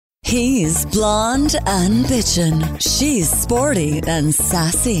He's blonde and bitchin'. She's sporty and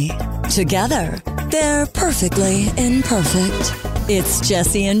sassy. Together, they're perfectly imperfect. It's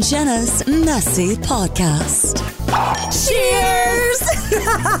Jesse and Jenna's Messy Podcast. Cheers!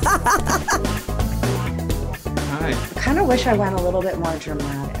 Hi. I kind of wish I went a little bit more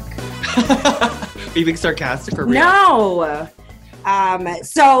dramatic. Are you being sarcastic or real? No!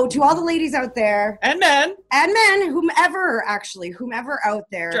 So to all the ladies out there. And men. Whomever out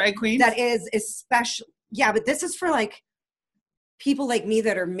there. Drag queens. That is especially. Yeah, but this is for like people like me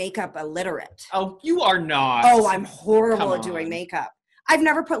that are makeup illiterate. Oh, you are not. Oh, I'm horrible Come at doing on. makeup. I've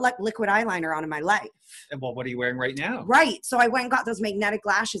never put like liquid eyeliner on in my life. Well, what are you wearing right now? Right. So I went and got those magnetic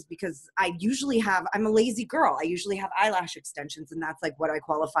lashes because I'm a lazy girl. I usually have eyelash extensions, and that's like what I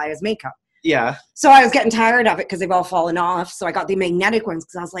qualify as makeup. Yeah. So I was getting tired of it because they've all fallen off. So I got the magnetic ones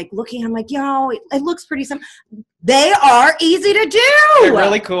because I was like looking, I'm like, it looks pretty simple. They are easy to do. They're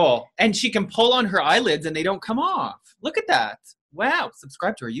really cool. And she can pull on her eyelids and they don't come off. Look at that. Wow.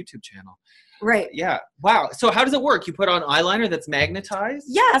 Subscribe to our YouTube channel. Right. Yeah. Wow. So how does it work? You put on eyeliner that's magnetized?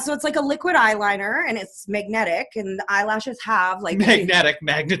 Yeah. So it's like a liquid eyeliner and it's magnetic, and the eyelashes have like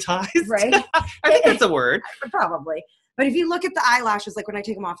magnetized. Right. I think that's a word. Probably. But if you look at the eyelashes, like when I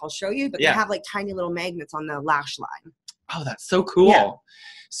take them off, I'll show you, but Yeah. they have like tiny little magnets on the lash line. Oh, that's so cool. Yeah.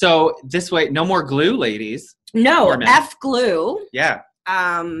 So this way, no more glue, ladies. No, Or men. F glue. Yeah.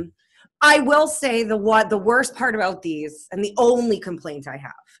 I will say the worst part about these, and the only complaint I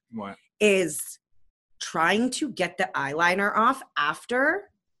have, What? is trying to get the eyeliner off after.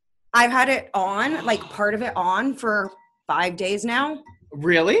 I've had it on, like part of it on for 5 days now.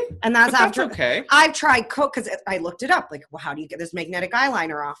 Really? And that's But after. okay. I've tried because I looked it up. Like, well, how do you get this magnetic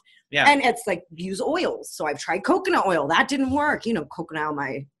eyeliner off? Yeah. And it's like use oils. So I've tried coconut oil. That didn't work. You know,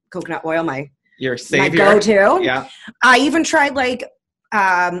 coconut oil, my Your savior. go-to. Yeah. I even tried like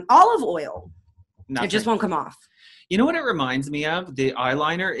olive oil. Nothing. It just won't come off. You know what it reminds me of? The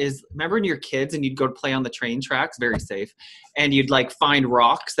eyeliner is, remember when you're kids and you'd go to play on the train tracks, very safe, and you'd like find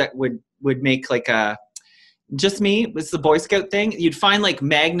rocks that would make like a, just me, it was the Boy Scout thing. You'd find like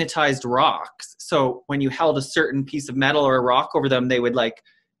magnetized rocks. So when you held a certain piece of metal or a rock over them, they would like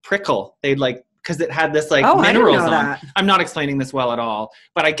prickle. They'd like, because it had this like minerals on. That. I'm not explaining this well at all,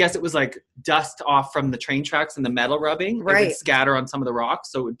 but I guess it was like dust off from the train tracks and the metal rubbing. Right. It would scatter on some of the rocks,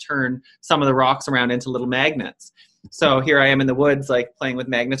 so it would turn some of the rocks around into little magnets. So here I am in the woods, like playing with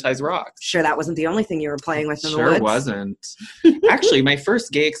magnetized rocks. Sure, that wasn't the only thing you were playing with in the woods. Sure wasn't. Actually, my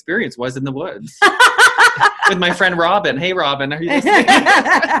first gay experience was in the woods with my friend Robin. Hey, Robin, are you listening?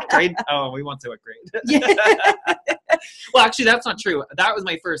 Grade? Oh, we won't say what grade. Yeah. Well, actually, that's not true. That was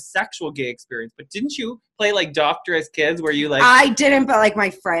my first sexual gay experience. But didn't you play like doctor as kids where you like... I didn't, but like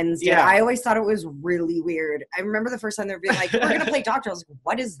my friends did. Yeah. I always thought it was really weird. I remember the first time they were being like, we're going to play doctor. I was like,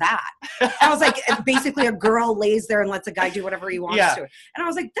 what is that? I was like, basically a girl lays there and lets a guy do whatever he wants Yeah. to. And I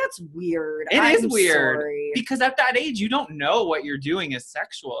was like, that's weird. It is weird. Sorry. Because at that age, you don't know what you're doing is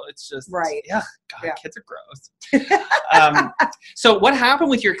sexual. It's just... Right. Yeah. God, Yeah. kids are gross. So what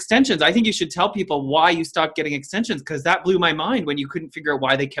happened with your extensions? I think you should tell people why you stopped getting extensions, because that blew my mind when you couldn't figure out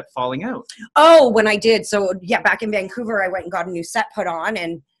why they kept falling out. Oh, when I did. So yeah, back in Vancouver, I went and got a new set put on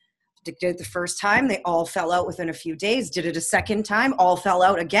and did it the first time. They all fell out within a few days. Did it a second time, all fell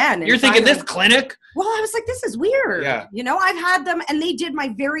out again. And You're thinking, finally- this clinic? Well, I was like, this is weird. Yeah. You know, I've had them and they did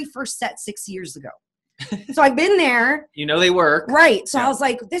my very first set 6 years ago. So I've been there. You know they work. Right. So Yeah. I was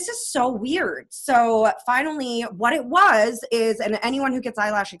like, this is so weird. So finally what it was is, and anyone who gets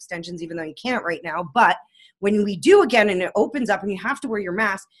eyelash extensions, even though you can't right now, but when we do again and it opens up and you have to wear your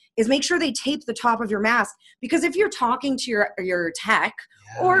mask, is make sure they tape the top of your mask. Because if you're talking to your tech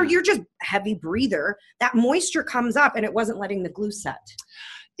or you're just heavy breather, that moisture comes up and it wasn't letting the glue set.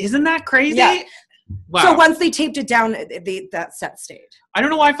 Isn't that crazy? Yeah. Wow. So once they taped it down, that set stayed. I don't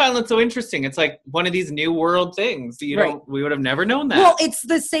know why I found that so interesting. It's like one of these new world things. Right. We would have never known that. Well, it's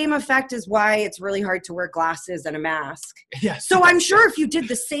the same effect as why it's really hard to wear glasses and a mask. yes. So I'm sure if you did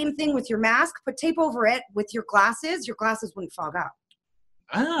the same thing with your mask, put tape over it with your glasses wouldn't fog up.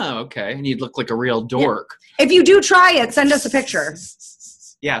 Oh, okay. And you'd look like a real dork. If you do try it, send us a picture.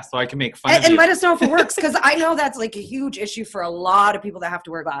 Yeah, so I can make fun of And you. let us know if it works, because I know that's like a huge issue for a lot of people that have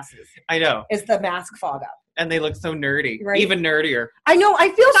to wear glasses, I know. is the mask fog up. And they look so nerdy. Right. Even nerdier. I know. I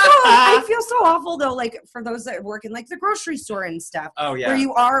feel so awful though, like for those that work in like the grocery store and stuff. Oh, yeah. Where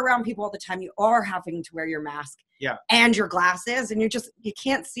you are around people all the time, you are having to wear your mask. Yeah. And your glasses, and you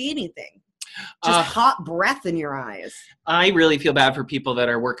can't see anything. Just hot breath in your eyes. I really feel bad for people that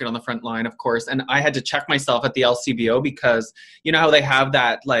are working on the front line, of course. And I had to check myself at the LCBO because you know how they have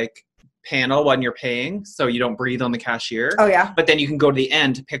that like panel when you're paying, so you don't breathe on the cashier. Oh yeah. But then you can go to the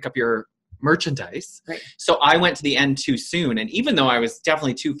end to pick up your merchandise. Right. So I went to the end too soon. And even though I was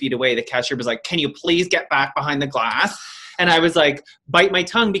definitely 2 feet away, the cashier was like, can you please get back behind the glass? And I was like, bite my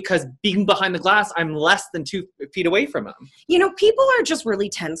tongue, because being behind the glass, I'm less than 2 feet away from him. You know, people are just really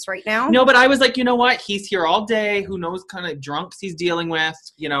tense right now. No, but I was like, you know what? He's here all day. Who knows kind of drunks he's dealing with,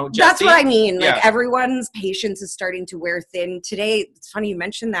 you know. Jesse. That's what I mean. Like, Yeah. everyone's patience is starting to wear thin. Today, it's funny you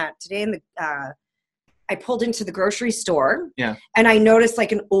mentioned that. Today in the I pulled into the grocery store. Yeah. And I noticed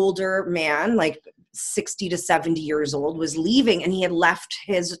like an older man, like 60 to 70 years old, was leaving, and he had left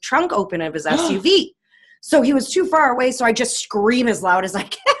his trunk open of his SUV. So he was too far away. So I just scream as loud as I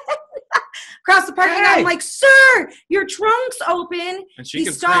can across the parking lot. I'm like, sir, your trunk's open. And she He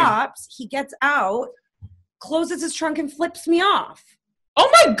can scream. stops. He gets out, closes his trunk, and flips me off. Oh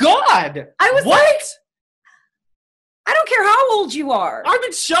my God. I was what? like, I don't care how old you are. I'm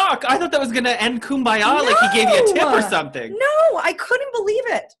in shock. I thought that was going to end kumbaya, like he gave you a tip or something. No, I couldn't believe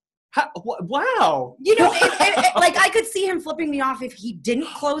it. Wow. You know, like I could see him flipping me off if he didn't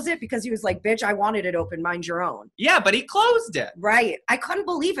close it, because he was like, bitch, I wanted it open, mind your own. Yeah, but he closed it. Right. I couldn't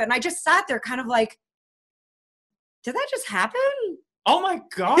believe it. And I just sat there kind of like, did that just happen? Oh my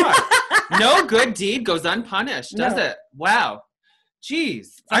God. No good deed goes unpunished, does No. it? Wow.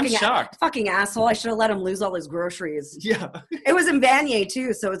 Jeez. I'm shocked. Fucking asshole. I should have let him lose all his groceries. Yeah. It was in Vanier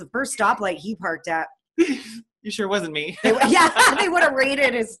too, so it was the first stoplight he parked at. You sure wasn't me? Yeah, they would have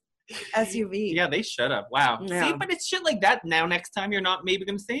raided his SUV. Yeah, they should have. Wow. Yeah. See, but it's shit like that now. Next time you're not maybe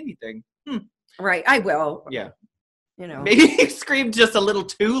going to say anything. Right, I will. Yeah. You know. Maybe you screamed just a little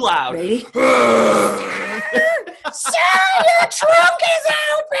too loud. Maybe. Sir, your trunk is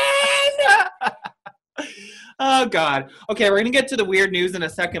open! Oh, God. Okay, we're going to get to the weird news in a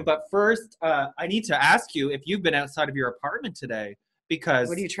second. But first, I need to ask you if you've been outside of your apartment today. Because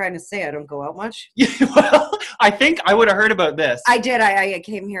What are you trying to say? I don't go out much? well, I think I would have heard about this. I did. I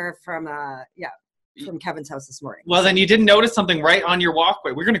came here from Kevin's house this morning. Well, then you didn't notice something right on your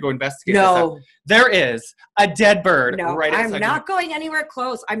walkway. We're going to go investigate this. No. There is a dead bird No, right outside. I'm not going anywhere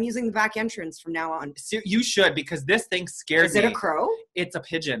close. I'm using the back entrance from now on. So you should, because this thing scares Is me. it a crow? It's a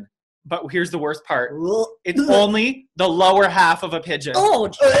pigeon. But here's the worst part. It's only the lower half of a pigeon. Oh,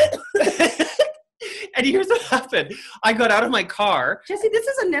 And here's what happened. I got out of my car. Jesse, this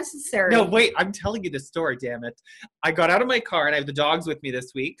is unnecessary. No, wait. I'm telling you this story, damn it. I got out of my car, and I have the dogs with me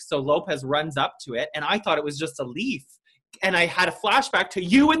this week. So Lopez runs up to it, and I thought it was just a leaf. And I had a flashback to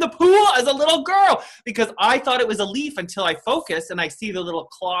you in the pool as a little girl, because I thought it was a leaf until I focus and I see the little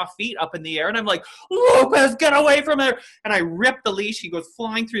claw feet up in the air. And I'm like, Lopez, get away from there. And I ripped the leash. He goes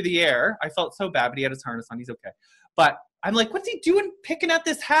flying through the air. I felt so bad, but he had his harness on. He's okay. But I'm like, what's he doing picking at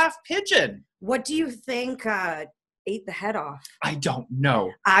this half pigeon? What do you think ate the head off? I don't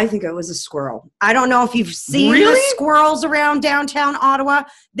know. I think it was a squirrel. I don't know if you've seen Really? the squirrels around downtown Ottawa.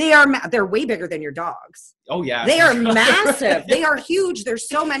 They're way bigger than your dogs. Oh, yeah. They are massive. They are huge. There's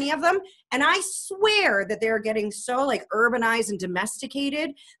so many of them. And I swear that they're getting so like urbanized and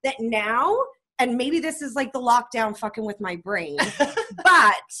domesticated that now, and maybe this is like the lockdown fucking with my brain,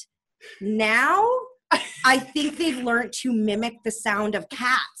 but now I think they've learned to mimic the sound of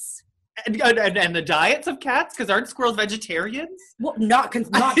cats. And the diets of cats? Because aren't squirrels vegetarians? Well, not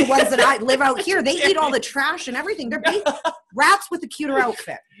the ones that I live out here. They eat all the trash and everything. They're big rats with a cuter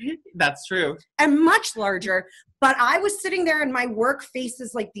outfit. That's true. And much larger. But I was sitting there and my work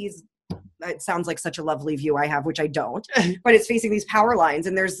faces like these, it sounds like such a lovely view I have, which I don't, but it's facing these power lines.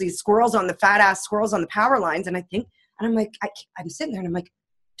 And there's these squirrels on the fat ass squirrels on the power lines. And I'm like, I'm sitting there and I'm like,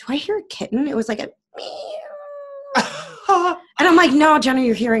 do I hear a kitten? It was like a meow. And I'm like, no, Jenna,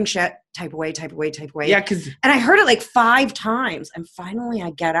 you're hearing shit. Type away, type away, type away. Yeah, because And I heard it like 5 times. And finally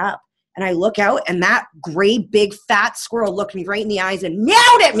I get up and I look out and that gray, big, fat squirrel looked me right in the eyes and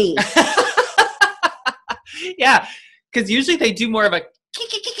meowed at me. yeah, because usually they do more of a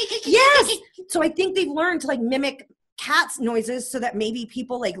Yes. So I think they've learned to like mimic cats' noises so that maybe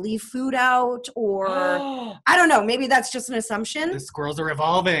people like leave food out or I don't know. Maybe that's just an assumption. The squirrels are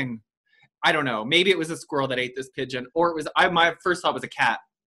evolving. I don't know. Maybe it was a squirrel that ate this pigeon, or it was. My first thought was a cat,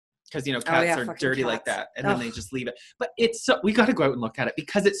 because cats are fucking dirty cats. like that, and then they just leave it. But it's so we got to go out and look at it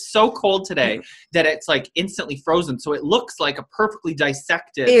because it's so cold today that it's like instantly frozen. So it looks like a perfectly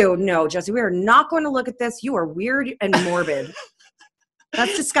dissected. Ew, no, Jesse, we are not going to look at this. You are weird and morbid.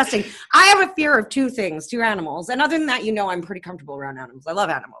 That's disgusting. I have a fear of 2 animals. And other than that, I'm pretty comfortable around animals. I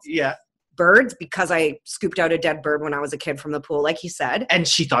love animals. Yeah. Birds, because I scooped out a dead bird when I was a kid from the pool, like you said. And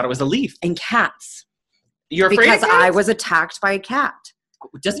she thought it was a leaf. And cats. You're afraid because of cats? I was attacked by a cat.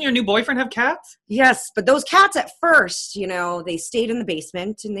 Doesn't your new boyfriend have cats? Yes, but those cats at first, you know, they stayed in the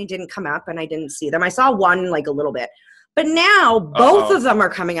basement and they didn't come up and I didn't see them. I saw one like a little bit. But now both of them are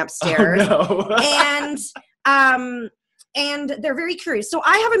coming upstairs. Oh, no. And they're very curious. So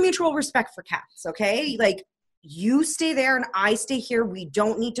I have a mutual respect for cats, okay? Like you stay there and I stay here. We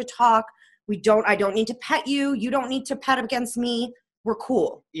don't need to talk. I don't need to pet you. You don't need to pet against me. We're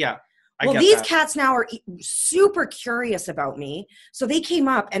cool. Yeah. Well, these cats now are super curious about me. So they came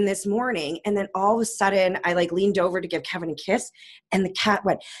up and this morning, and then all of a sudden I like leaned over to give Kevin a kiss and the cat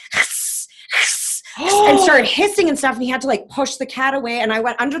went and started hissing and stuff. And he had to like push the cat away. And I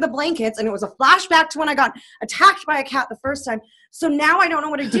went under the blankets and it was a flashback to when I got attacked by a cat the first time. So now I don't know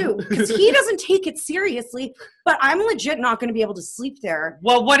what to do because he doesn't take it seriously, but I'm legit not going to be able to sleep there.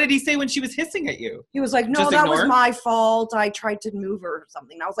 Well, what did he say when she was hissing at you? He was like, no, Just that ignore? was my fault. I tried to move her or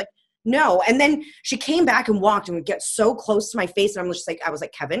something. And I was like, no. And then she came back and walked and would get so close to my face. And I was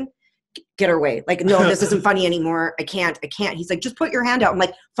like, Kevin, get her away. Like, no, this isn't funny anymore. I can't. He's like, just put your hand out. I'm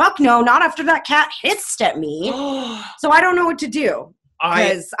like, fuck no, not after that cat hissed at me. So I don't know what to do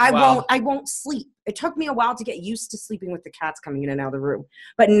because I won't sleep. It took me a while to get used to sleeping with the cats coming in and out of the room.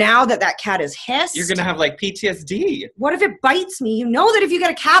 But now that cat is hissed. You're going to have like PTSD. What if it bites me? You know that if you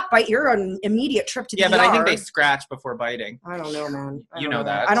get a cat bite, you're an immediate trip to the ER. Yeah, but I think they scratch before biting. I don't know, man. You know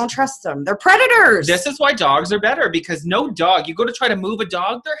that. I don't trust them. They're predators. This is why dogs are better because no dog, you go to try to move a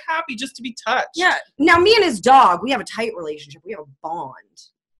dog, they're happy just to be touched. Yeah. Now, me and his dog, we have a tight relationship. We have a bond.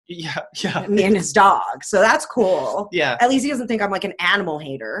 Yeah. Me and his dog. So that's cool. Yeah. At least he doesn't think I'm like an animal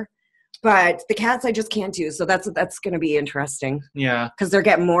hater. But the cats I just can't do. So that's going to be interesting. Yeah. Because they're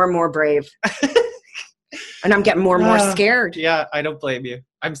getting more and more brave. And I'm getting more and more scared. Yeah, I don't blame you.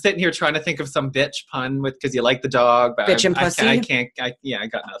 I'm sitting here trying to think of some bitch pun because you like the dog. But bitch and pussy? I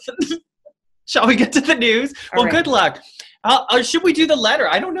got nothing. Shall we get to the news? Well, good luck. Should we do the letter?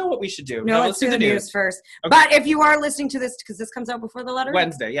 I don't know what we should do. No, let's do the news first. Okay. But if you are listening to this, because this comes out before the letter?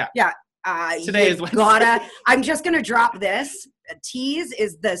 Wednesday, yeah. Yeah. Today is Wednesday. I'm just going to drop this. Tease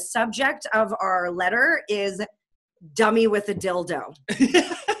is the subject of our letter is dummy with a dildo.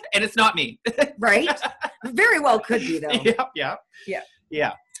 And it's not me. Right? Very well could be, though.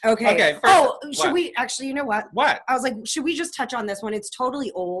 Yeah. Okay. Should we actually, you know what? What? I was like, should we just touch on this one? It's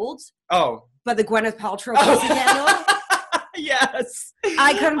totally old. Oh. But the Gwyneth Paltrow pussy candle. Yes.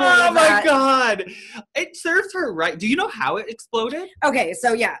 I couldn't believe that. Oh my God. It serves her right. Do you know how it exploded? Okay.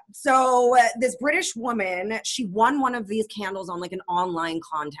 So yeah. So this British woman, she won one of these candles on like an online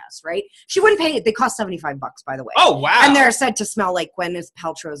contest, right? She wouldn't pay it. They cost $75, by the way. Oh, wow. And they're said to smell like Gwyneth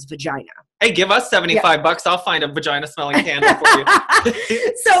Paltrow's vagina. Hey, give us $75. I'll find a vagina smelling candle for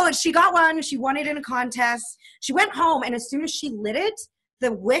you. So she got one. She won it in a contest. She went home. And as soon as she lit it,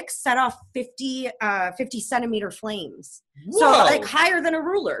 the wick set off 50 centimeter flames. Whoa. So like higher than a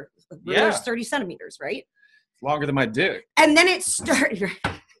ruler. A ruler's 30 centimeters, right? Longer than my dick. And then it started.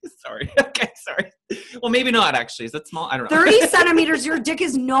 Sorry. Okay, sorry. Well, maybe not actually. Is that small? I don't know. 30 centimeters. Your dick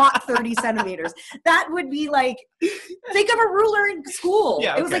is not 30 centimeters. That would be like, think of a ruler in school.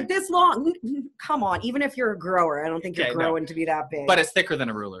 Yeah, It was like this long. Come on. Even if you're a grower, I don't think you're growing to be that big. But it's thicker than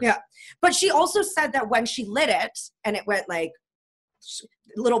a ruler. Yeah. But she also said that when she lit it and it went like,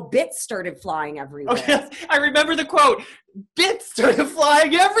 little bits started flying everywhere. Oh, yes. I remember the quote, bits started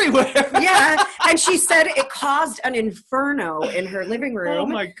flying everywhere. Yeah. And she said it caused an inferno in her living room. Oh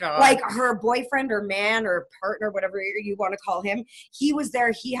my God. Like her boyfriend or man or partner, whatever you want to call him, he was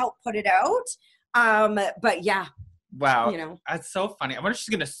there. He helped put it out. But yeah. Wow. You know, that's so funny. I wonder if she's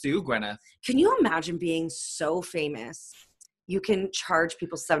going to sue Gwyneth. Can you imagine being so famous? You can charge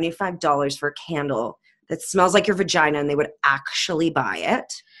people $75 for a candle that smells like your vagina and they would actually buy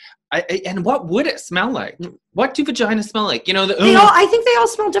it. And what would it smell like? What do vaginas smell like? You know, I think they all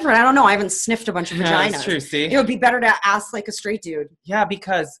smell different. I don't know. I haven't sniffed a bunch of vaginas. Yeah, that's true. See, it would be better to ask like a straight dude. Yeah,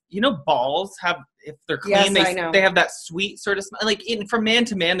 because balls have, if they're clean, they have that sweet sort of smell. Like from man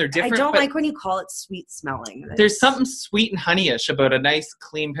to man, they're different. I don't like when you call it sweet smelling. There's something sweet and honeyish about a nice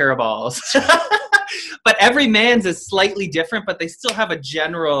clean pair of balls. But every man's is slightly different, but they still have a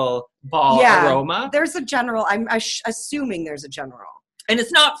general ball aroma. There's a general. I'm assuming there's a general. And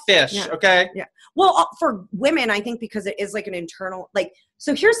it's not fish, okay? Yeah. Well, for women, I think because it is like an internal, like,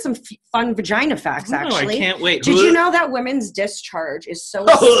 so here's some fun vagina facts, actually. I can't wait. Did you know that women's discharge is so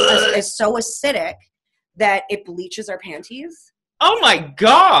acidic that it bleaches our panties? Oh my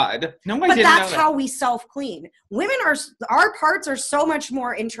God. No, I didn't know that. But that's how we self-clean. Our parts are so much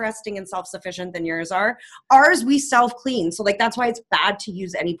more interesting and self-sufficient than yours are. Ours, we self-clean. So like, that's why it's bad to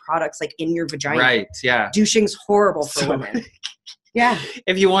use any products like in your vagina. Right, yeah. Douching's horrible for women. Yeah.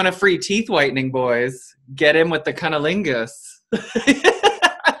 If you want a free teeth whitening, boys, get in with the cunnilingus.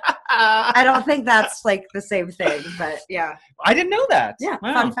 I don't think that's like the same thing, but yeah. I didn't know that. Yeah,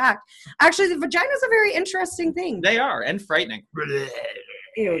 Wow. fun fact. Actually, the vagina is a very interesting thing. They are, and frightening.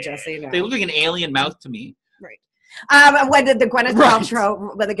 Ew, Jesse, no. They look like an alien mouth to me. When the Gwyneth Right.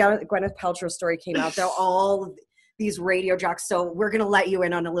 Paltrow, when the Gwyneth Paltrow story came out, though, all these radio jocks. So we're gonna let you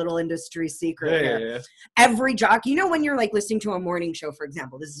in on a little industry secret here. Yeah. Every jock, you know, when you're like listening to a morning show, for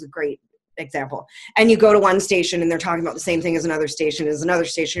example, this is a great example, and you go to one station and they're talking about the same thing as another station,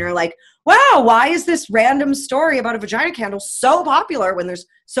 you're like, wow, why is this random story about a vagina candle so popular when there's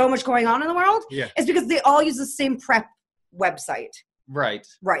so much going on in the world? Yeah. It's because they all use the same prep website. Right.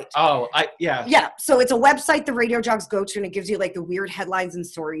 Oh, yeah. Yeah. So it's a website the radio jocks go to, and it gives you like the weird headlines and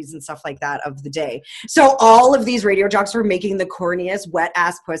stories and stuff like that of the day. So all of these radio jocks were making the corniest wet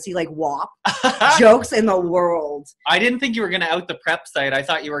ass pussy like WAP jokes in the world. I didn't think you were going to out the prep site. I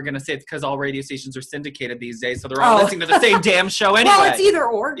thought you were going to say it's because all radio stations are syndicated these days, so they're all listening to the same damn show anyway. Well, it's either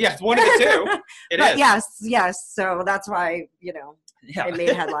or. Yeah, it's one of the two. It is. Yes. So that's why, you know, it made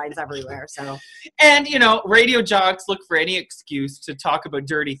headlines everywhere. So, and you know, radio jocks look for any excuse to talk about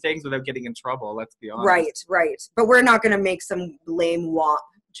dirty things without getting in trouble. Let's be honest. Right. But we're not going to make some lame WAP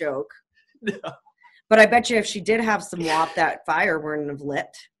joke. No. But I bet you if she did have some WAP, that fire wouldn't have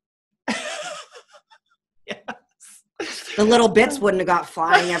lit. Yes. The little bits wouldn't have got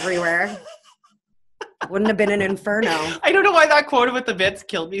flying everywhere. Wouldn't have been an inferno. I don't know why that quote with the bits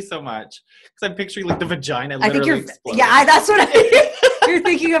killed me so much. Because I'm picturing like the vagina literally exploding. Yeah, that's what you're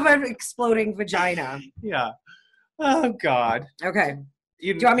thinking of an exploding vagina. Yeah. Oh God. Okay. Do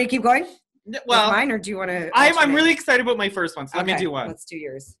You you want me to keep going? well, with mine, or do you want to? I'm really excited about my first one. So let me do one. Let's do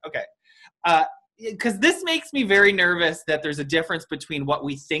yours. Okay. Because this makes me very nervous that there's a difference between what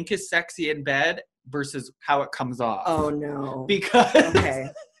we think is sexy in bed versus how it comes off. Oh no. Because Okay.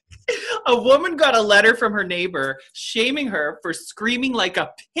 a woman got a letter from her neighbor shaming her for screaming like a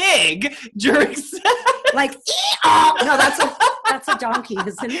pig during sex. Like, no, that's a donkey,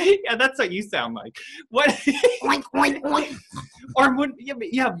 isn't it? Yeah, that's what you sound like. What? Oink, oink, oink. Or when?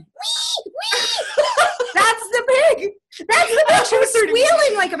 Yeah. That's the pig. That's the pig. She was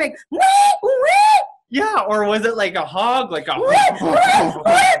squealing like a pig. Yeah, or was it like a hog? Like a.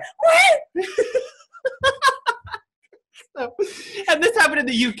 And this happened in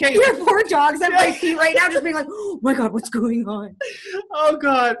the UK. Your poor dog's at my feet right now, just being like, "Oh my God, what's going on?" Oh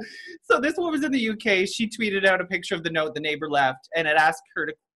God! So this one was in the UK. She tweeted out a picture of the note the neighbor left, and it asked her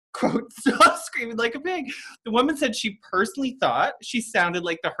to quote stop screaming like a pig. The woman said she personally thought she sounded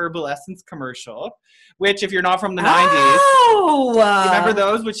like the Herbal Essence commercial, which, if you're not from the 90s, remember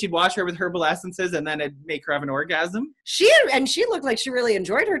those? When she'd wash her with herbal essences and then it'd make her have an orgasm. She looked like she really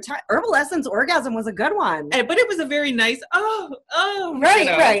enjoyed her time. Herbal Essence orgasm was a good one. But it was a very nice, Right, you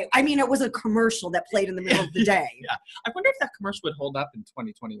know. right. I mean, it was a commercial that played in the middle of the day. Yeah. I wonder if that commercial would hold up in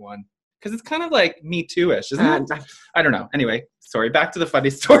 2021. Because it's kind of like Me Too-ish, isn't it? I don't know. Anyway, sorry. Back to the funny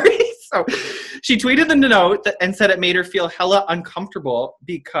story. So she tweeted the note and said it made her feel hella uncomfortable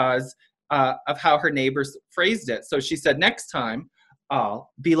because of how her neighbors phrased it. So she said, next time, I'll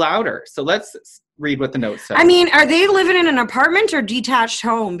be louder. So let's read what the note says. I mean, are they living in an apartment or detached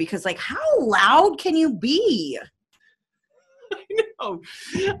home? Because, like, how loud can you be? I know.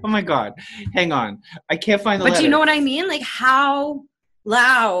 Oh, my God. Hang on. I can't find the But letter. do you know what I mean? Like, how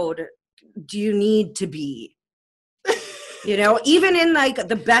loud do you need to be? You know, even in like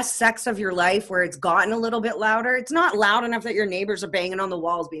the best sex of your life where it's gotten a little bit louder, it's not loud enough that your neighbors are banging on the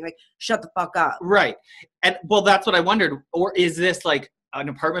walls being like, shut the fuck up. Right. And well, that's what I wondered. Or is this like an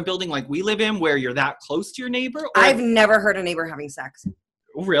apartment building like we live in where you're that close to your neighbor? Or I've never heard a neighbor having sex.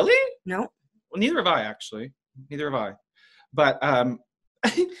 Really? No. Well, neither have I, actually. Neither have I. But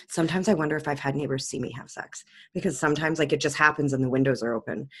Sometimes I wonder if I've had neighbors see me have sex, because sometimes like it just happens and the windows are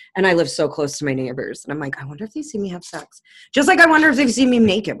open and I live so close to my neighbors and I'm like, I wonder if they see me have sex. Just like I wonder if they've seen me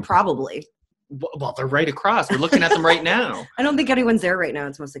naked. Probably. well, they're right across. We're looking at them right now. I don't think anyone's there right now.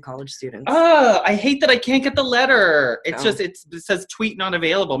 It's mostly college students. Oh, I hate that I can't get the letter. It's No. just, it says tweet not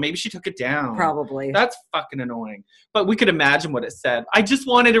available. Maybe she took it down. Probably. That's fucking annoying. But we could imagine what it said. I just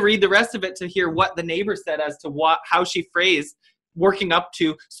wanted to read the rest of it to hear what the neighbor said as to how she phrased working up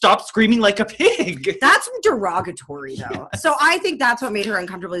to stop screaming like a pig. That's derogatory though. So I think that's what made her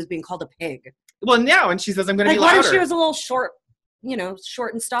uncomfortable, is being called a pig. Well, now, and she says, I'm going to Like, be louder. what if she was a little short,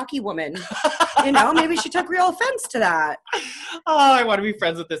 short and stocky woman? Maybe she took real offense to that. Oh, I want to be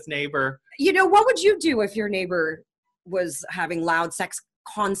friends with this neighbor. What would you do if your neighbor was having loud sex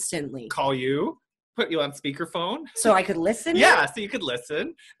constantly? Call you, put you on speakerphone. So I could listen? Yeah, so you could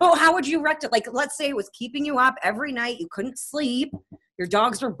listen. But how would you wreck it? Like, let's say it was keeping you up every night. You couldn't sleep. Your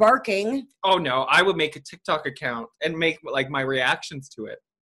dogs were barking. Oh, no, I would make a TikTok account and make like my reactions to it.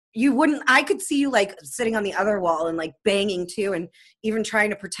 you wouldn't, I could see you like sitting on the other wall and like banging too, and even trying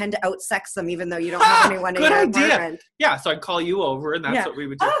to pretend to outsex them even though you don't have anyone in your apartment. Yeah, so I'd call you over and that's what we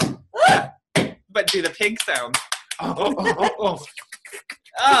would do. But do the pig sound.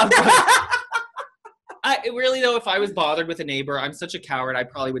 I really, though, if I was bothered with a neighbor, I'm such a coward, I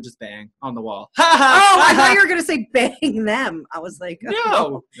probably would just bang on the wall. I thought you were going to say bang them. I was like,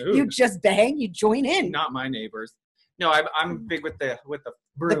 no. You just bang, you join in. Not my neighbors. No, I'm big with the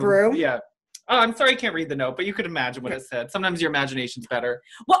broom. The broom? Yeah. Oh, I'm sorry I can't read the note, but you could imagine what it said. Sometimes your imagination's better.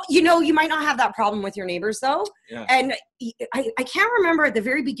 Well, you might not have that problem with your neighbors, though. Yeah. And I can't remember at the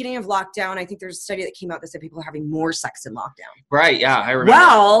very beginning of lockdown, I think there's a study that came out that said people are having more sex in lockdown. Right, yeah, I remember.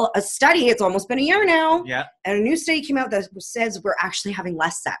 Well, a study, it's almost been a year now. Yeah. And a new study came out that says we're actually having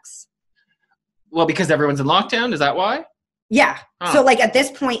less sex. Well, because everyone's in lockdown? Is that why? Yeah. Huh. So like at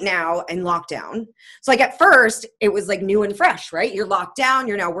this point now in lockdown, so like at first it was like new and fresh, right? You're locked down.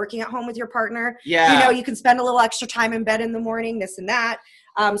 You're now working at home with your partner. Yeah. You can spend a little extra time in bed in the morning, this and that.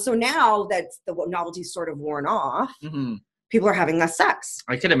 So now that the novelty's sort of worn off, people are having less sex.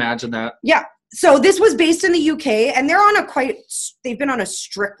 I could imagine that. Yeah. So this was based in the UK, and they've been on a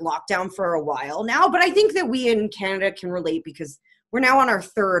strict lockdown for a while now, but I think that we in Canada can relate because we're now on our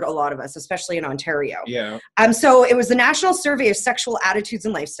third, a lot of us, especially in Ontario. Yeah. So it was the National Survey of Sexual Attitudes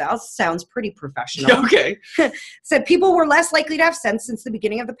and Lifestyles. Sounds pretty professional. Okay. Said people were less likely to have sex since the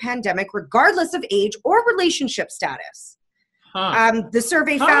beginning of the pandemic, regardless of age or relationship status. Huh. The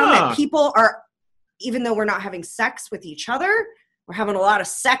survey found that people are, even though we're not having sex with each other, we're having a lot of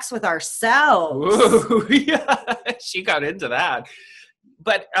sex with ourselves. Ooh, yeah. She got into that.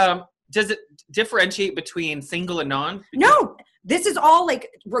 But does it differentiate between single and non? No. This is all like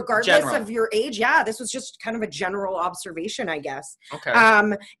regardless General. of your age. Yeah, this was just kind of a general observation, I guess. Okay.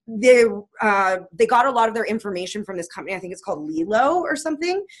 They got a lot of their information from this company. I think it's called Lilo or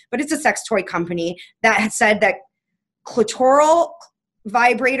something, but it's a sex toy company that had said that clitoral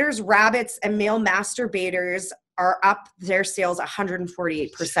vibrators, rabbits, and male masturbators are up their sales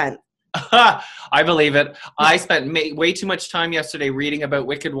 148%. I believe it. I spent way too much time yesterday reading about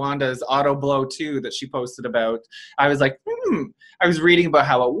Wicked Wanda's Auto Blow 2 that she posted about. I was like, I was reading about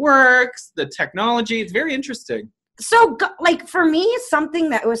how it works, the technology. It's very interesting. So, like, for me, something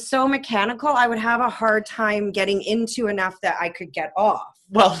that was so mechanical, I would have a hard time getting into enough that I could get off.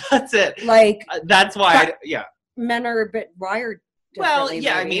 Well, that's it. Like, that's why, men are a bit wired. Well,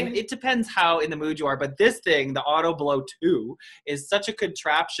 yeah, I mean, it depends how in the mood you are, but this thing, the Auto Blow 2, is such a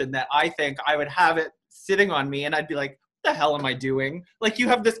contraption that I think I would have it sitting on me and I'd be like, what the hell am I doing? Like, you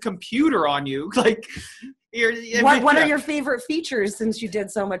have this computer on you. Like, what are your favorite features since you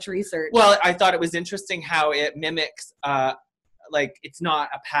did so much research? Well, I thought it was interesting how it mimics, like, it's not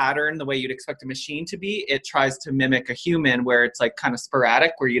a pattern the way you'd expect a machine to be. It tries to mimic a human where it's like kind of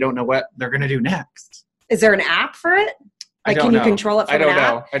sporadic, where you don't know what they're going to do next. Is there an app for it? Like, can you control it from an app? I don't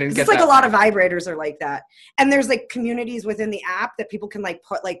know. I didn't get that. It's like a lot of vibrators are like that. And there's like communities within the app that people can like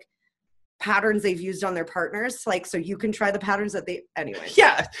put like patterns they've used on their partners. Like, so you can try the patterns that anyway.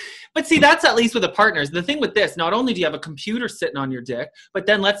 Yeah. But see, that's at least with the partners. The thing with this, not only do you have a computer sitting on your dick, but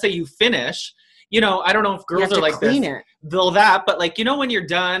then let's say you finish, I don't know if girls are like this. They'll that, but like, when you're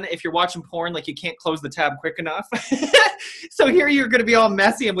done, if you're watching porn, like you can't close the tab quick enough. So here you're going to be all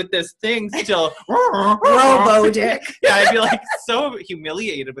messy and with this thing still. Robo dick. Yeah, I'd be like so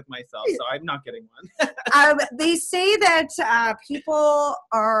humiliated with myself. So I'm not getting one. They say that people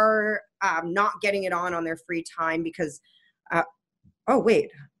are not getting it on their free time because, they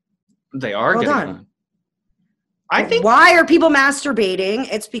are Hold getting on. on. I think. Why are people masturbating?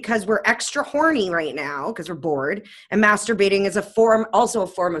 It's because we're extra horny right now because we're bored. And masturbating is also a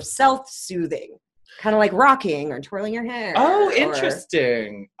form of self-soothing. Kind of like rocking or twirling your hair. Oh,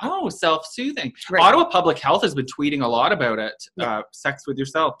 interesting. Self-soothing. Right. Ottawa Public Health has been tweeting a lot about it. Yeah. Sex with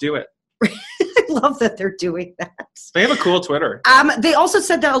yourself. Do it. I love that they're doing that. They have a cool Twitter. They also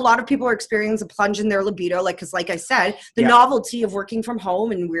said that a lot of people are experiencing a plunge in their libido, because like I said, the novelty of working from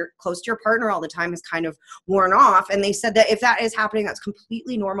home and we're close to your partner all the time is kind of worn off. And they said that if that is happening, that's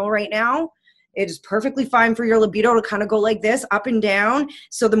completely normal right now. It is perfectly fine for your libido to kind of go like this, up and down.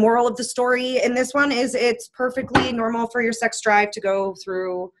 So the moral of the story in this one is it's perfectly normal for your sex drive to go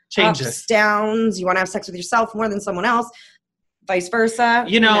through changes, ups, downs. You want to have sex with yourself more than someone else. Vice versa.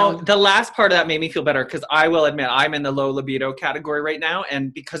 The last part of that made me feel better because I will admit I'm in the low libido category right now.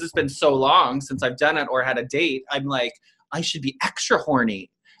 And because it's been so long since I've done it or had a date, I'm like, I should be extra horny.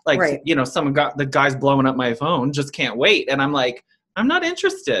 Like, right. Someone got the guy's blowing up my phone, just can't wait. And I'm like, I'm not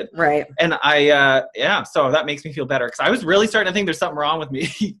interested. Right. And so that makes me feel better because I was really starting to think there's something wrong with me.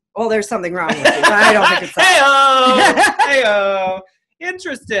 Well, there's something wrong with you, but I don't think it's that. Hey-oh!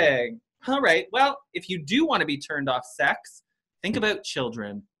 Interesting. All right. Well, if you do want to be turned off sex, think about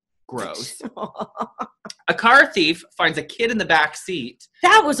children. Gross. A car thief finds a kid in the back seat.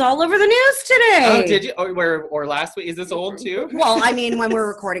 That was all over the news today. Oh, did you? Or last week? Is this old too? Well, I mean, when we're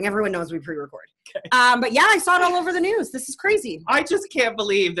recording, everyone knows we pre-record. Okay. But yeah, I saw it all over the news. This is crazy. I just can't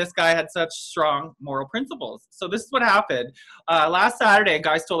believe this guy had such strong moral principles. So this is what happened. Last Saturday, a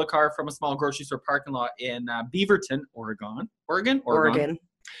guy stole a car from a small grocery store parking lot in Beaverton, Oregon. Oregon.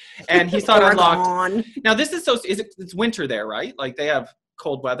 And he saw it unlocked. Now this is it's winter there, right? Like they have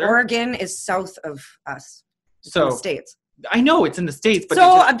cold weather. Oregon is south of us. It's in the States. I know it's in the States, but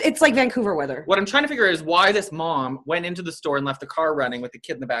it's like Vancouver weather. What I'm trying to figure out is why this mom went into the store and left the car running with the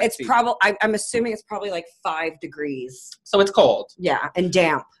kid in the back seat. I'm assuming it's probably like 5 degrees. So it's cold. Yeah, and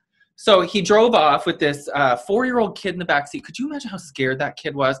damp. So he drove off with this 4-year-old kid in the back seat. Could you imagine how scared that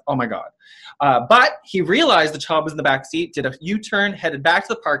kid was? Oh my God. But he realized the child was in the back seat, did a U-turn, headed back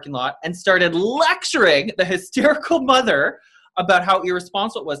to the parking lot, and started lecturing the hysterical mother about how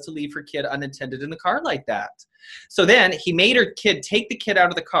irresponsible it was to leave her kid unattended in the car like that. So then he made her kid take the kid out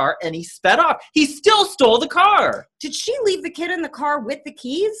of the car and he sped off. He still stole the car. Did she leave the kid in the car with the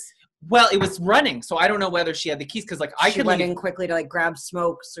keys? Well, it was running, so I don't know whether she had the keys because I could went in quickly to grab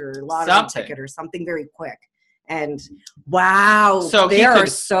smokes or a lottery ticket or something very quick. And wow, so they are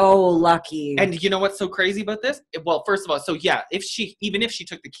so lucky. And you know what's so crazy about this? Well, first of all, so yeah, even if she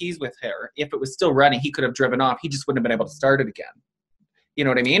took the keys with her, if it was still running, he could have driven off. He just wouldn't have been able to start it again. You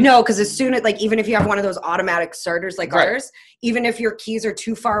know what I mean? No, because as soon as even if you have one of those automatic starters like ours, even if your keys are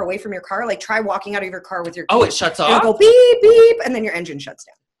too far away from your car, try walking out of your car with your keys. Oh, it shuts off? It'll go beep, beep, and then your engine shuts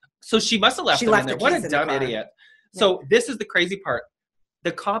down. So she must have left them in there. What a dumb idiot. So this is the crazy part.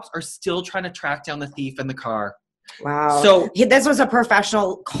 The cops are still trying to track down the thief in the car. Wow. So this was a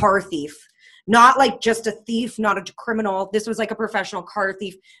professional car thief, not like just a thief, not a criminal. This was like a professional car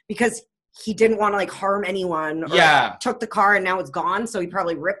thief because he didn't want to harm anyone. Or took the car and now it's gone. So he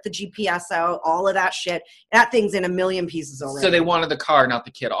probably ripped the GPS out, all of that shit. That thing's in a million pieces already. So they wanted the car, not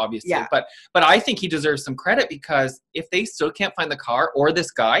the kid, obviously. Yeah. But I think he deserves some credit because if they still can't find the car or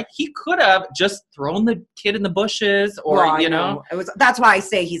this guy, he could have just thrown the kid in the bushes or, you know. That's why I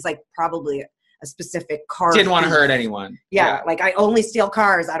say he's probably a specific car. Didn't want to hurt anyone. Yeah, I only steal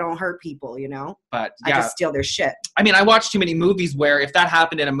cars. I don't hurt people, But I just steal their shit. I mean, I watch too many movies where if that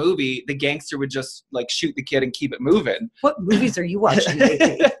happened in a movie, the gangster would just shoot the kid and keep it moving. What movies are you watching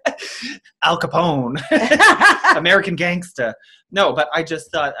lately? Al Capone, American Gangster. No, but I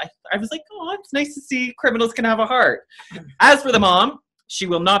just thought, I was like, oh, it's nice to see criminals can have a heart. As for the mom, she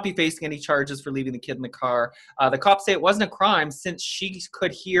will not be facing any charges for leaving the kid in the car. The cops say it wasn't a crime since she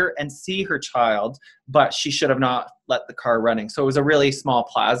could hear and see her child, but she should have not let the car running. So it was a really small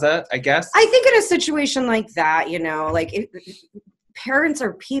plaza, I guess. I think in a situation like that, parents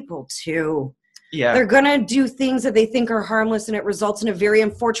are people too. Yeah. They're going to do things that they think are harmless and it results in a very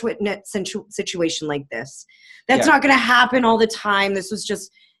unfortunate situation like this. That's not going to happen all the time. This was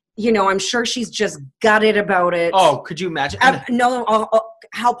just... I'm sure she's just gutted about it. Oh, could you imagine?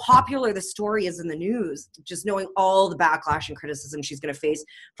 How popular the story is in the news, just knowing all the backlash and criticism she's going to face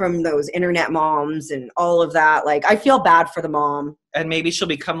from those internet moms and all of that. I feel bad for the mom. And maybe she'll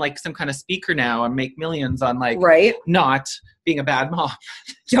become some kind of speaker now and make millions on not being a bad mom.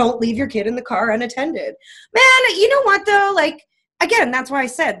 Don't leave your kid in the car unattended. Man, you know what though? Again, that's why I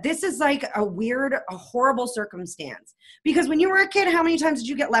said this is a horrible circumstance. Because when you were a kid, how many times did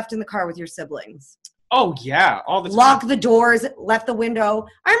you get left in the car with your siblings? Oh, yeah. All the time. Lock the doors, left the window.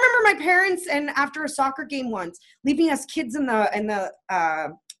 I remember my parents, and after a soccer game once, leaving us kids in the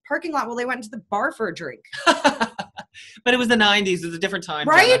parking lot while they went to the bar for a drink. But it was the 90s. It was a different time.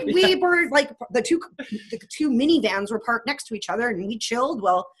 Right? We were the two minivans were parked next to each other, and we chilled.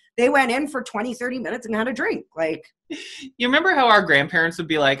 Well, they went in for 20, 30 minutes and had a drink. You remember how our grandparents would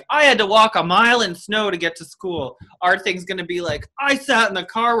be I had to walk a mile in snow to get to school. Our thing's going to be I sat in the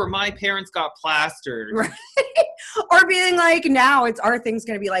car where my parents got plastered. Right. Or being now our thing's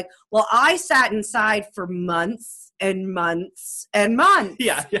going to be well, I sat inside for months and months and months.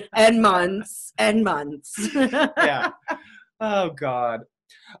 Yeah. And months and months. Yeah. Oh, God.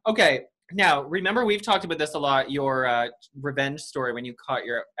 Okay. Now, remember, we've talked about this a lot, your revenge story when you caught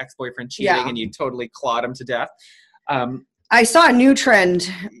your ex-boyfriend cheating and you totally clawed him to death. I saw a new trend.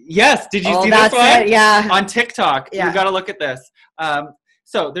 Yes. Did you see this one? Yeah. On TikTok. Yeah. You got to look at this.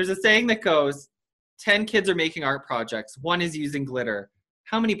 So there's a saying that goes, 10 kids are making art projects. 1 is using glitter.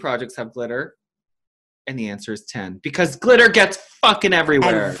 How many projects have glitter? And the answer is 10. Because glitter gets fucking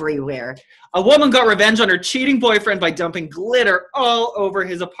everywhere. Everywhere. A woman got revenge on her cheating boyfriend by dumping glitter all over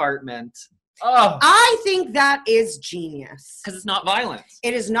his apartment. Oh, I think that is genius. because it's not violent.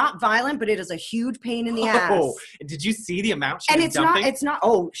 It is not violent, but it is a huge pain in the ass. Did you see the amount she And was it's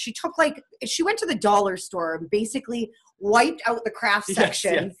dumping? she went to the dollar store and basically wiped out the craft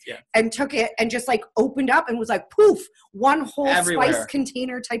section Yes. and took it and just like opened up and was like, poof, one whole Everywhere. spice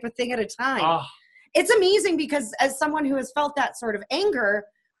container type of thing at a time. Oh, It's amazing because as someone who has felt that sort of anger,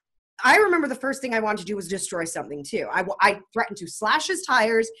 I remember the first thing I wanted to do was destroy something too. I threatened to slash his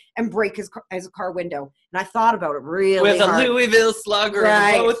tires and break his car window. And I thought about it really with hard. a Louisville Slugger.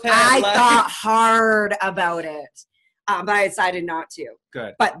 Right. And both I headlights. thought hard about it. But I decided not to.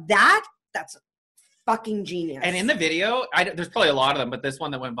 Good. But that's fucking genius. And in the video, there's probably a lot of them, but this one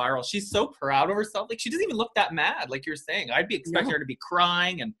that went viral, she's so proud of herself. Like, she doesn't even look that mad, like you're saying. I'd be expecting her to be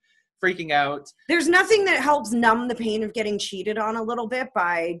crying and freaking out. There's nothing that helps numb the pain of getting cheated on a little bit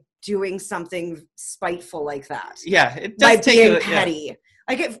by doing something spiteful like that. Yeah, it By does take being a, petty. yeah.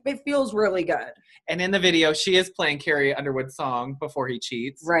 Like it feels really good. And in the video, she is playing Carrie Underwood's song Before He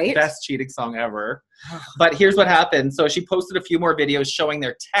Cheats. Right. Best cheating song ever. But here's what happened. So she posted a few more videos showing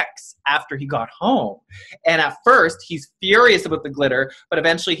their texts after he got home. And at first, he's furious about the glitter, but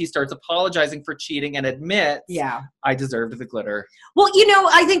eventually he starts apologizing for cheating and admits, Yeah. I deserved the glitter. Well,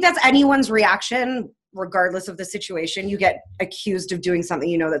 I think that's anyone's reaction, regardless of the situation. You get accused of doing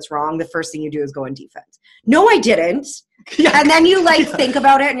something that's wrong. The first thing you do is go in defense. No, I didn't. Yeah. And then you think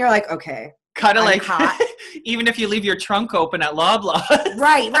about it and you're like, okay. Kind of I'm like, hot. even if you leave your trunk open at Loblaw.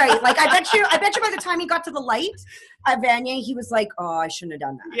 Right. Like, I bet you by the time he got to the light at Vanier, he was like, oh, I shouldn't have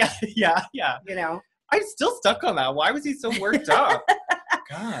done that. Yeah. You I'm still stuck on that. Why was he so worked up?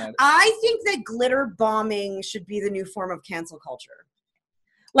 God. I think that glitter bombing should be the new form of cancel culture.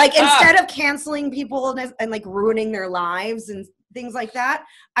 Like, instead of canceling people and like ruining their lives and things like that,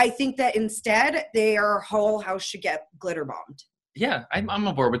 I think that instead their whole house should get glitter bombed. Yeah, I'm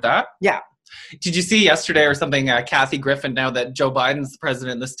on board with that. Yeah. Did you see yesterday or something, Kathy Griffin, now that Joe Biden's the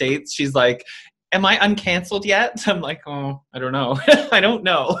president in the States, she's like, am I uncanceled yet? I'm like, oh, I don't know. I don't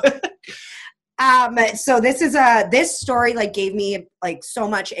know. So this story like gave me like so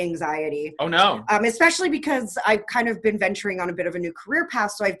much anxiety. Oh no. Especially because I've kind of been venturing on a bit of a new career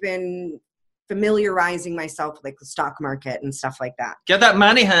path. So I've been familiarizing myself with like the stock market and stuff like that. Get that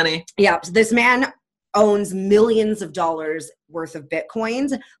money, honey. Yeah. So this man owns millions of dollars worth of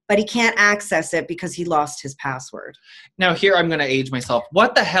Bitcoins, but he can't access it because he lost his password. Now here I'm going to age myself.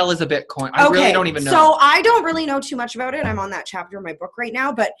 What the hell is a Bitcoin? I really don't even know. So I don't really know too much about it. I'm on that chapter of my book right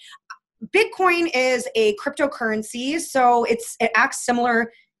now, but Bitcoin is a cryptocurrency. So it acts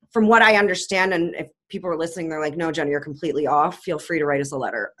similar from what I understand. And if people are listening, they're like, no, Jenny, you're completely off. Feel free to write us a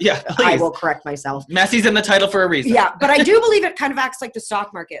letter. Yeah, I please. will correct myself. Messy's in the title for a reason. Yeah, but I do believe it kind of acts like the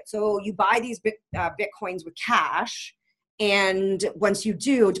stock market. So you buy these Bitcoins with cash. And once you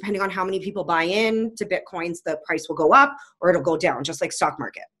do, depending on how many people buy in to Bitcoins, the price will go up or it'll go down, just like stock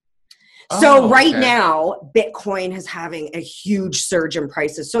market. So right now, Bitcoin is having a huge surge in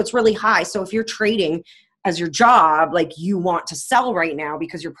prices. So it's really high. So if you're trading as your job, like you want to sell right now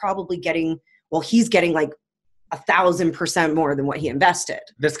because you're probably getting, he's getting like 1,000% more than what he invested.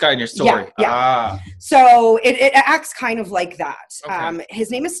 This guy in your story. Yeah. So it acts kind of like that. Okay.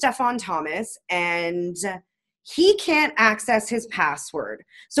 His name is Stefan Thomas, and he can't access his password.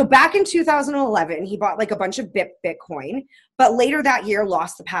 So back in 2011, he bought like a bunch of Bitcoin, but later that year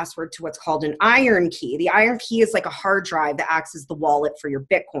lost the password to what's called an iron key. The iron key is like a hard drive that acts as the wallet for your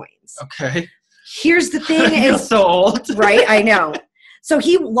Bitcoins. Okay. Here's the thing. I feel so old. Right? I know. So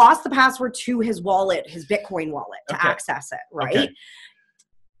he lost the password to his wallet, his Bitcoin wallet, to access it, right? Okay.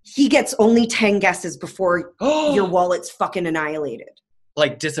 He gets only 10 guesses before your wallet's fucking annihilated.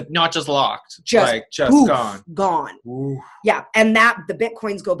 Like not just locked, just poof, gone. Gone. Ooh. Yeah, and the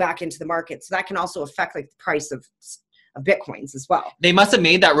Bitcoins go back into the market, so that can also affect like the price of Bitcoins as well. They must have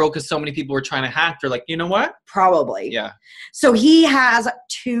made that rule because so many people were trying to hack. They're like, you know what? Probably. Yeah. So he has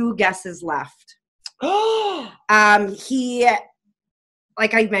 2 guesses left. He,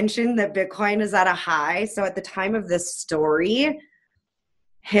 like I mentioned, that Bitcoin is at a high. So at the time of this story,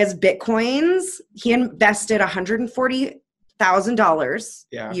 his Bitcoins, he invested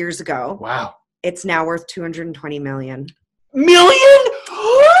 $140,000 years ago. Wow. It's now worth $220 million. US.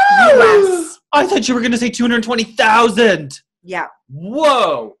 I thought you were going to say 220,000. Yeah.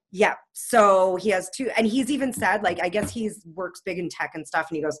 Whoa. Yeah. So he has 2, and he's even said, like, I guess works big in tech and stuff.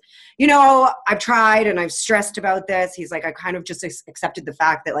 And he goes, I've tried and I've stressed about this. He's like, I kind of just accepted the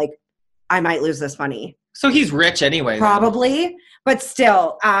fact that like, I might lose this money. So he's rich anyway. Probably. Then. But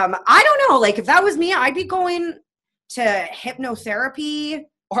still, I don't know. Like if that was me, I'd be going to hypnotherapy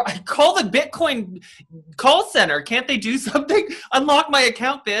Or I call the Bitcoin call center. Can't they do something? Unlock my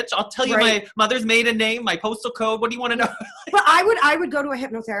account, bitch. I'll tell you my mother's maiden name, my postal code. What do you want to know? But I would go to a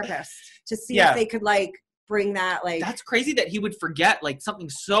hypnotherapist to see if they could like bring that like. That's crazy that he would forget like something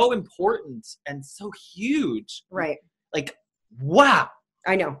so important and so huge. Right. Like, wow.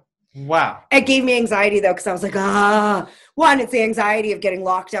 I know. Wow. It gave me anxiety though, because I was like, one, it's the anxiety of getting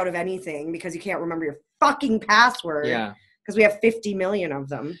locked out of anything because you can't remember your fucking password. Yeah. Because we have 50 million of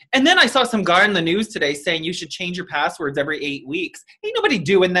them. And then I saw some guy in the news today saying you should change your passwords every 8 weeks. Ain't nobody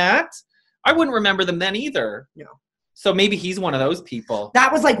doing that. I wouldn't remember them then either. No. So maybe he's one of those people.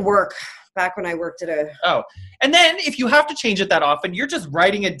 That was like work back when I worked at a... Oh. And then if you have to change it that often, you're just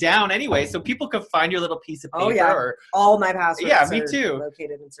writing it down anyway. So people can find your little piece of paper. Oh, yeah. Or, all my passwords yeah, me are too.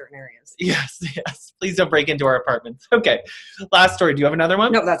 located in certain areas. Yes. Please don't break into our apartments. Okay. Last story. Do you have another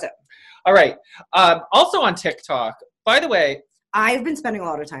one? No, that's it. All right. Also on TikTok, by the way, I've been spending a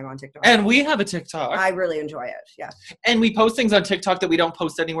lot of time on TikTok. and we have a TikTok. I really enjoy it. Yeah. And we post things on TikTok that we don't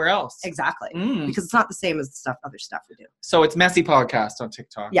post anywhere else. Exactly. Mm. Because it's not the same as the other stuff we do. So it's Messy Podcast on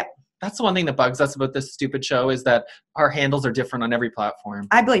TikTok. Yeah. That's the one thing that bugs us about this stupid show is that our handles are different on every platform.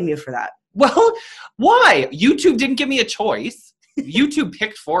 I blame you for that. Well, why? YouTube didn't give me a choice. YouTube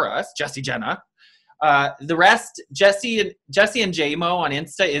picked for us, Jesse Jenna. The rest, Jesse and J-Mo on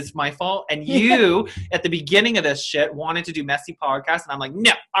Insta is my fault. And you, at the beginning of this shit, wanted to do Messy Podcast. And I'm like,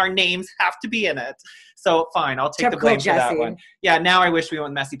 no, our names have to be in it. So fine, I'll take the blame for that one. Yeah, now I wish we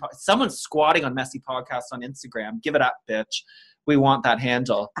went Messy Podcast. Someone's squatting on Messy Podcast on Instagram. Give it up, bitch. We want that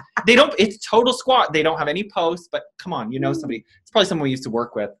handle. It's total squat. They don't have any posts, but come on, you know somebody. It's probably someone we used to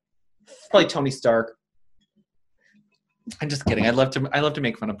work with. It's probably Tony Stark. I'm just kidding. I love to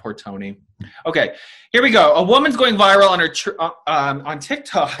make fun of poor Tony. Okay, here we go. A woman's going viral on her on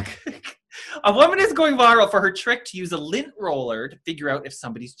TikTok. A woman is going viral for her trick to use a lint roller to figure out if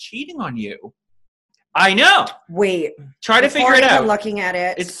somebody's cheating on you. I know. Wait. Try to figure it out. Looking at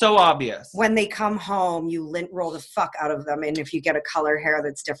it. It's so obvious. When they come home, you lint roll the fuck out of them, and if you get a color hair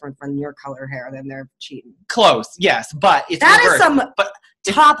that's different from your color hair, then they're cheating. Close, yes, but it's that reversed. Is some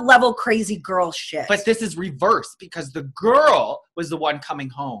top level crazy girl shit. But this is reversed because the girl was the one coming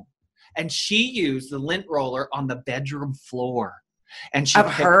home, and she used the lint roller on the bedroom floor, and she of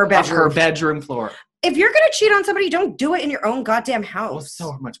her bedroom floor. If you're going to cheat on somebody, don't do it in your own goddamn house. Well, it's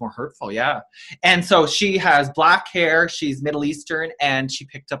so much more hurtful, yeah. And so she has black hair. She's Middle Eastern, and she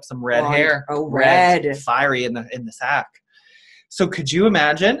picked up some red hair. Oh, red. Fiery in the sack. So could you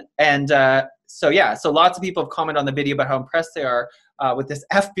imagine? And so lots of people have commented on the video about how impressed they are with this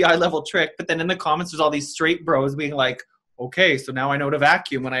FBI level trick. But then in the comments, there's all these straight bros being like, okay, so now I know to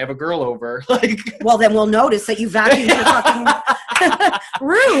vacuum when I have a girl over. Well, then we'll notice that you vacuumed your fucking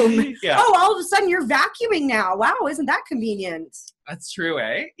room. Yeah. Oh, all of a sudden you're vacuuming now. Wow, isn't that convenient? That's true,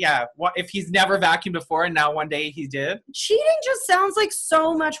 eh? Yeah. What if he's never vacuumed before and now one day he did? Cheating just sounds like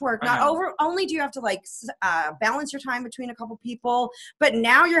so much work. Only do you have to balance your time between a couple people, but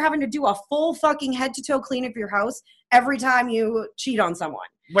now you're having to do a full fucking head to toe clean of your house every time you cheat on someone.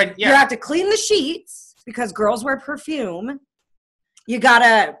 You have to clean the sheets. Because girls wear perfume. You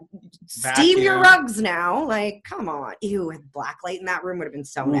gotta steam your rugs now. Like, come on. Ew, with black light in that room would have been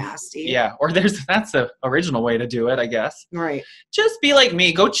so nasty. Yeah, or that's the original way to do it, I guess. Right. Just be like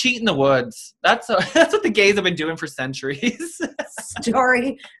me. Go cheat in the woods. That's what the gays have been doing for centuries.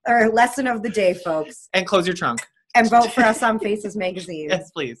 Story or lesson of the day, folks. And close your trunk. And vote for us on Faces Magazine. Yes,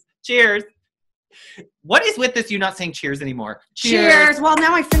 please. Cheers. What is with this you not saying cheers anymore? Cheers. Well,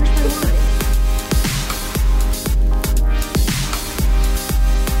 now I finished my wine.